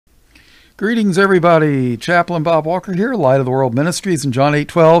Greetings, everybody. Chaplain Bob Walker here, Light of the World Ministries. In John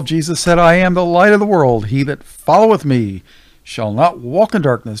 8:12, Jesus said, I am the light of the world. He that followeth me shall not walk in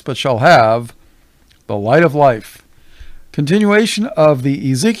darkness, but shall have the light of life. Continuation of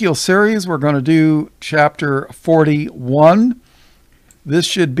the Ezekiel series, we're going to do chapter 41. This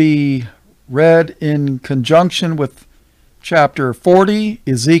should be read in conjunction with chapter 40,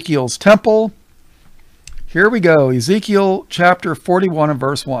 Ezekiel's temple. Here we go, Ezekiel chapter 41 and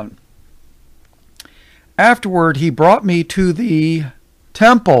verse 1. Afterward, he brought me to the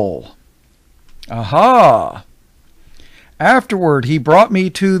temple. Aha! Afterward, he brought me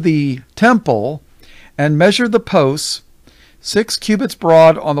to the temple and measured the posts, 6 cubits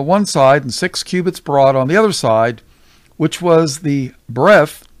broad on the one side and 6 cubits broad on the other side, which was the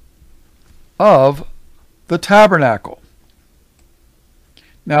breadth of the tabernacle.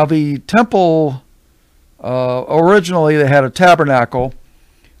 Now, the temple, originally they had a tabernacle,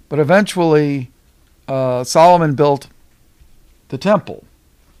 but eventually Solomon built the temple,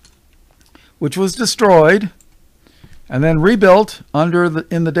 which was destroyed and then rebuilt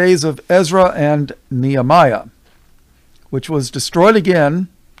in the days of Ezra and Nehemiah, which was destroyed again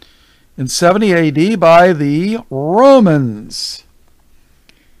in 70 AD by the Romans.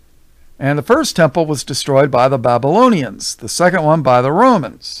 And the first temple was destroyed by the Babylonians, the second one by the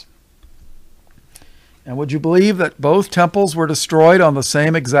Romans. And would you believe that both temples were destroyed on the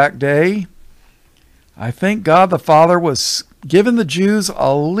same exact day? I think God the Father was giving the Jews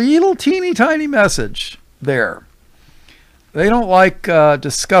a little teeny tiny message there. They don't like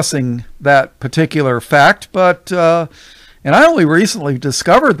discussing that particular fact, but, and I only recently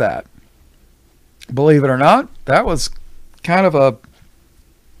discovered that. Believe it or not, that was kind of a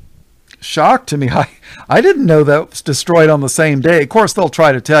shock to me. I didn't know that was destroyed on the same day. Of course, they'll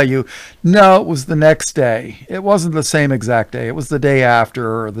try to tell you, no, it was the next day. It wasn't the same exact day. It was the day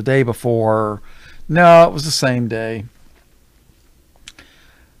after or the day before. No, it was the same day.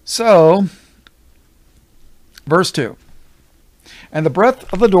 So, verse 2. And the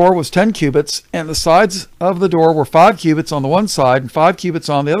breadth of the door was 10 cubits, and the sides of the door were 5 cubits on the one side and 5 cubits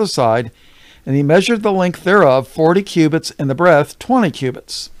on the other side. And he measured the length thereof 40 cubits, and the breadth 20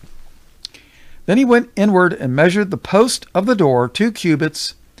 cubits. Then he went inward and measured the post of the door 2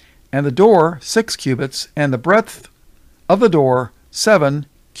 cubits, and the door 6 cubits, and the breadth of the door 7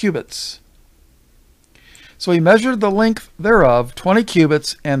 cubits. So he measured the length thereof 20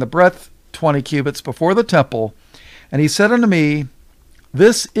 cubits, and the breadth 20 cubits before the temple. And he said unto me,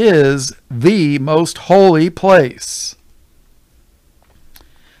 This is the most holy place.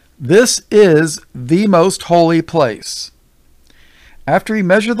 This is the most holy place. After he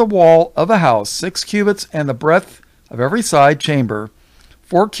measured the wall of the house 6 cubits, and the breadth of every side chamber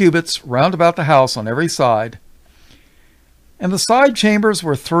 4 cubits round about the house on every side. And the side chambers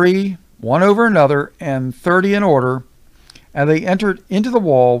were 3, one over another, and 30 in order. And they entered into the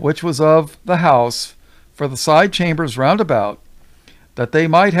wall which was of the house for the side chambers round about, that they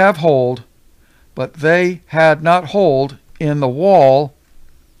might have hold, but they had not hold in the wall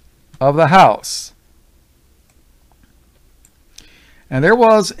of the house. And there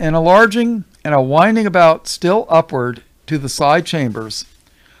was an enlarging and a winding about still upward to the side chambers,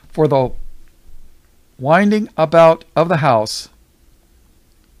 for the winding about of the house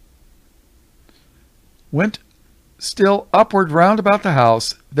went still upward round about the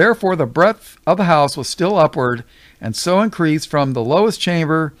house. Therefore the breadth of the house was still upward, and so increased from the lowest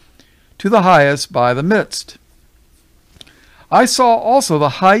chamber to the highest by the midst. I saw also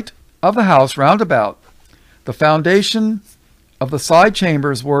the height of the house round about. The foundation of the side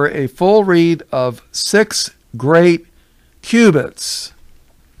chambers were a full reed of 6 great cubits.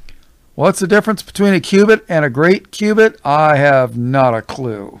 What's the difference between a cubit and a great cubit? I have not a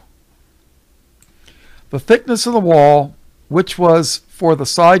clue. The thickness of the wall, which was for the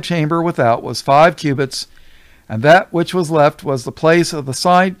side chamber without, was 5 cubits, and that which was left was the place of the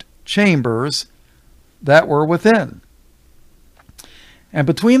side chambers that were within. And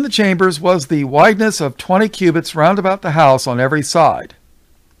between the chambers was the wideness of 20 cubits round about the house on every side.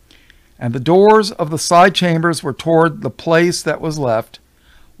 And the doors of the side chambers were toward the place that was left,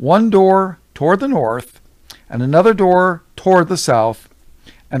 one door toward the north, and another door toward the south,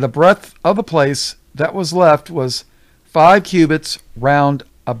 and the breadth of the place that was left was 5 cubits round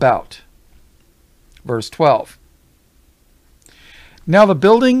about. Verse 12. Now the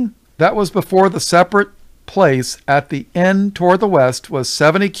building that was before the separate place at the end toward the west was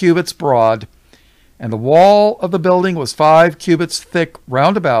 70 cubits broad, and the wall of the building was 5 cubits thick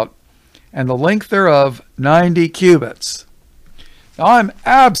round about, and the length thereof 90 cubits. Now I'm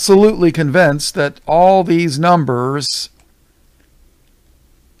absolutely convinced that all these numbers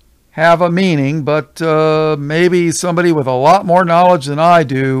have a meaning, but maybe somebody with a lot more knowledge than I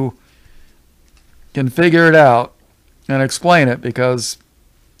do can figure it out and explain it, because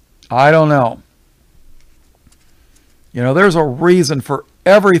I don't know. You know, there's a reason for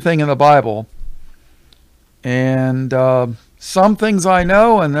everything in the Bible. And some things I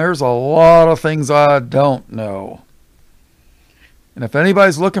know, and there's a lot of things I don't know. And if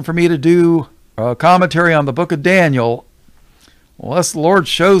anybody's looking for me to do a commentary on the book of Daniel, unless the Lord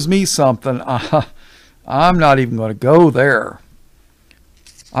shows me something, I'm not even going to go there.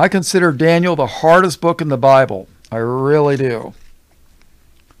 I consider Daniel the hardest book in the Bible. I really do.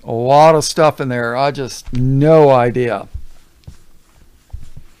 A lot of stuff in there. I just no idea.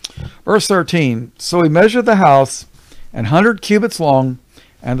 Verse 13. So he measured the house 100 cubits long,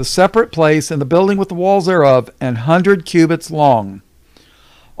 and the separate place and the building with the walls thereof 100 cubits long.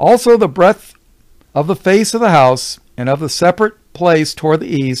 Also the breadth of the face of the house and of the separate place toward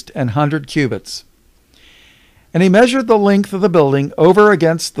the east 100 cubits. And he measured the length of the building over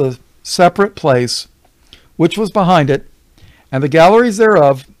against the separate place which was behind it, and the galleries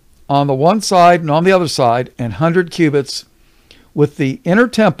thereof on the one side and on the other side 100 cubits, with the inner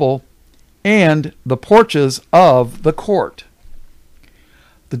temple and the porches of the court.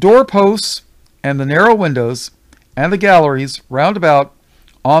 The doorposts and the narrow windows and the galleries round about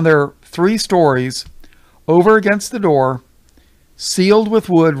on their 3 stories over against the door, sealed with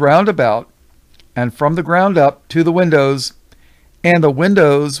wood round about, and from the ground up to the windows, and the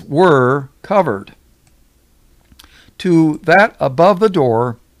windows were covered. To that above the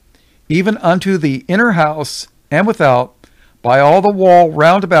door, even unto the inner house and without, by all the wall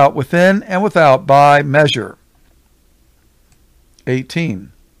round about within and without by measure.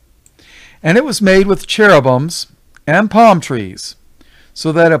 18. And it was made with cherubims and palm trees,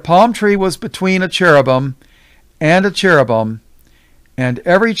 so that a palm tree was between a cherubim, and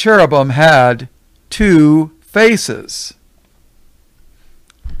every cherubim had 2 faces.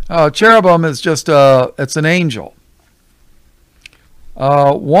 Cherubim is just it's an angel.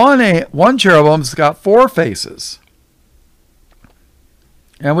 One cherubim's got 4 faces.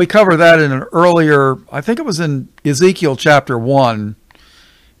 And we covered that in an earlier, I think it was in Ezekiel chapter 1,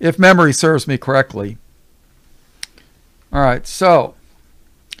 if memory serves me correctly. All right, so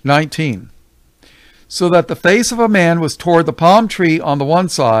 19. So that the face of a man was toward the palm tree on the one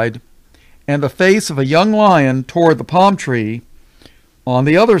side, and the face of a young lion toward the palm tree on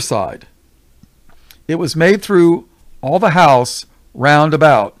the other side. It was made through all the house round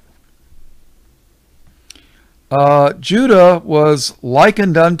about. Judah was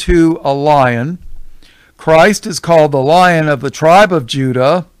likened unto a lion. Christ is called the Lion of the tribe of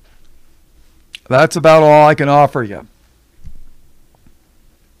Judah. That's about all I can offer you.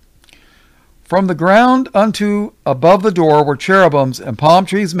 From the ground unto above the door were cherubims and palm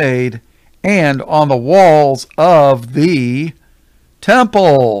trees made, and on the walls of the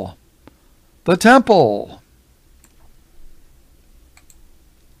temple. The temple.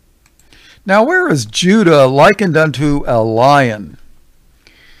 Now, where is Judah likened unto a lion?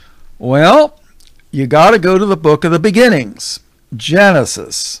 Well, you got to go to the book of the beginnings,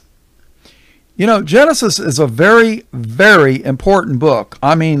 Genesis. You know, Genesis is a very, very important book.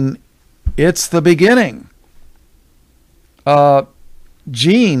 I mean, it's the beginning.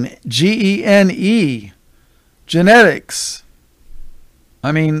 Gene, G-E-N-E, genetics.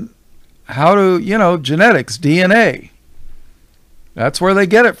 I mean, how do, genetics, DNA. That's where they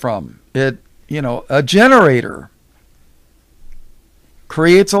get it from. A generator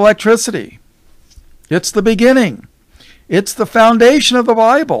creates electricity. It's the beginning. It's the foundation of the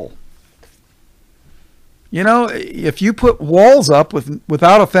Bible. If you put walls up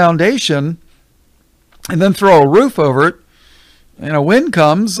without a foundation and then throw a roof over it, and a wind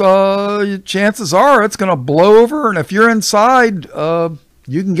comes, chances are it's going to blow over, and if you're inside,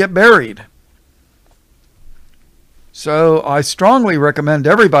 you can get buried. So I strongly recommend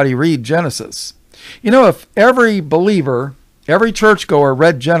everybody read Genesis. If every believer, every churchgoer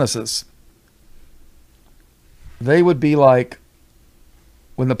read Genesis, they would be like,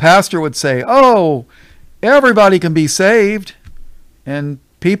 when the pastor would say, oh, everybody can be saved, and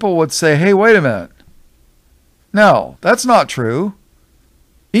people would say, hey, wait a minute. No, that's not true.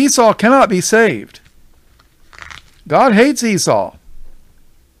 Esau cannot be saved. God hates Esau.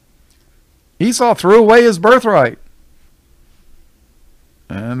 Esau threw away his birthright.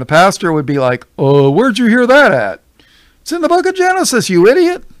 And the pastor would be like, oh, where'd you hear that at? It's in the book of Genesis, you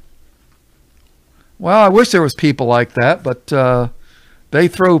idiot. Well, I wish there was people like that, but they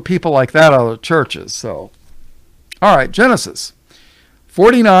throw people like that out of churches. So, all right, Genesis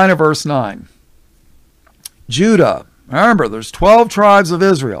 49 of verse 9. Judah. Remember, there's 12 tribes of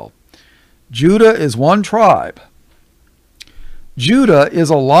Israel. Judah is one tribe. Judah is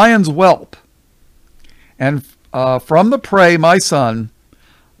a lion's whelp. And from the prey, my son,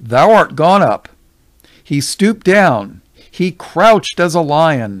 thou art gone up. He stooped down. He crouched as a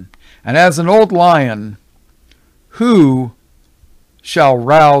lion, and as an old lion. Who shall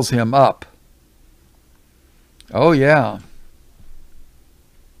rouse him up? Oh, yeah.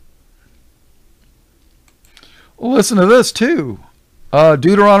 Well, listen to this, too.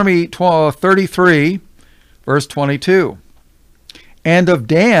 Deuteronomy 33, verse 22. And of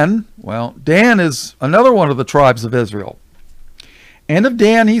Dan, well, Dan is another one of the tribes of Israel. And of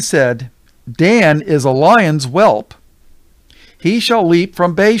Dan he said, Dan is a lion's whelp. He shall leap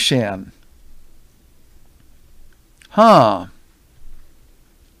from Bashan. Huh.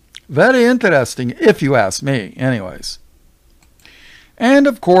 Very interesting, if you ask me, anyways. And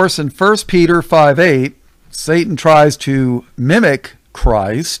of course, in 1 Peter 5:8, Satan tries to mimic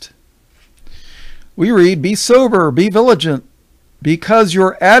Christ. We read, be sober, be vigilant, because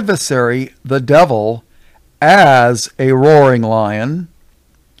your adversary, the devil, as a roaring lion,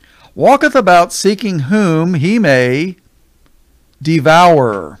 walketh about seeking whom he may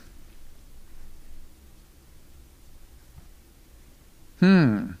devour.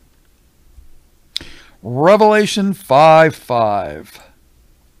 Revelation 5:5.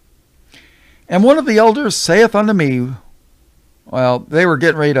 And one of the elders saith unto me, well, they were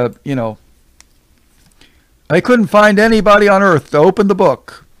getting ready to, they couldn't find anybody on earth to open the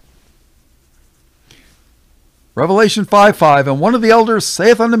book. Revelation 5:5. And one of the elders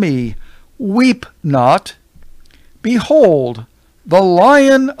saith unto me, weep not. Behold, the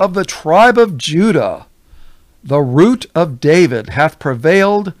Lion of the tribe of Judah, the Root of David, hath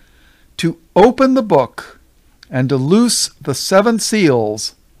prevailed to open the book and to loose the 7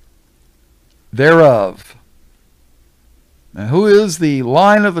 seals thereof. Now, who is the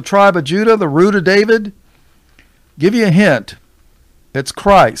Lion of the tribe of Judah, the Root of David? Give you a hint. It's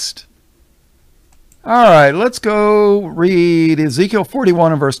Christ. All right, let's go read Ezekiel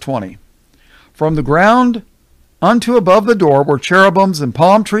 41 and verse 20. From the ground unto above the door were cherubims and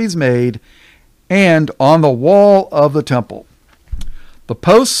palm trees made, and on the wall of the temple. The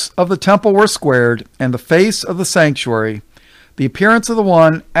posts of the temple were squared, and the face of the sanctuary, the appearance of the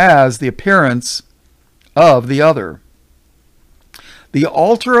one as the appearance of the other. The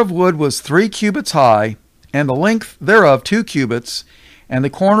altar of wood was 3 cubits high, and the length thereof 2 cubits, and the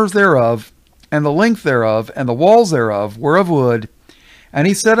corners thereof, and the length thereof, and the walls thereof were of wood. And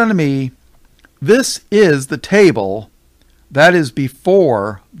he said unto me, this is the table that is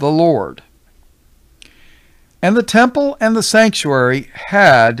before the Lord. And the temple and the sanctuary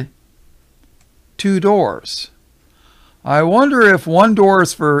had 2 doors. I wonder if one door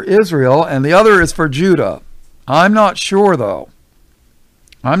is for Israel and the other is for Judah. I'm not sure, though.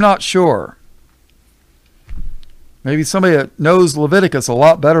 I'm not sure. Maybe somebody that knows Leviticus a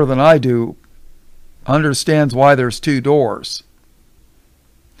lot better than I do understands why there's 2 doors.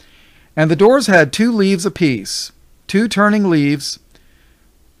 And the doors had 2 leaves apiece, 2 turning leaves,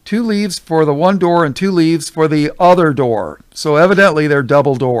 2 leaves for the one door and 2 leaves for the other door. So evidently they're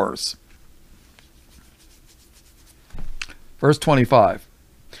double doors. Verse 25.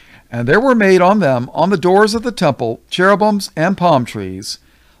 And there were made on them, on the doors of the temple, cherubims and palm trees,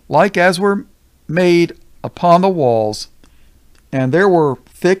 like as were made upon the walls, and there were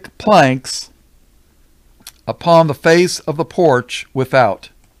thick planks upon the face of the porch without.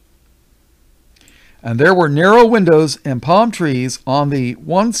 And there were narrow windows and palm trees on the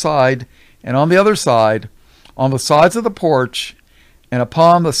one side and on the other side, on the sides of the porch, and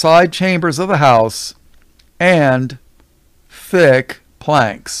upon the side chambers of the house, and thick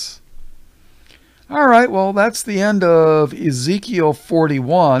planks. All right, well, that's the end of Ezekiel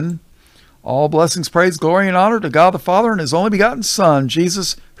 41. All blessings, praise, glory, and honor to God the Father and His only begotten Son,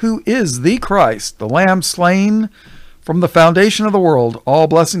 Jesus, who is the Christ, the Lamb slain from the foundation of the world. All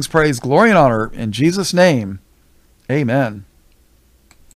blessings, praise, glory, and honor in Jesus' name. Amen.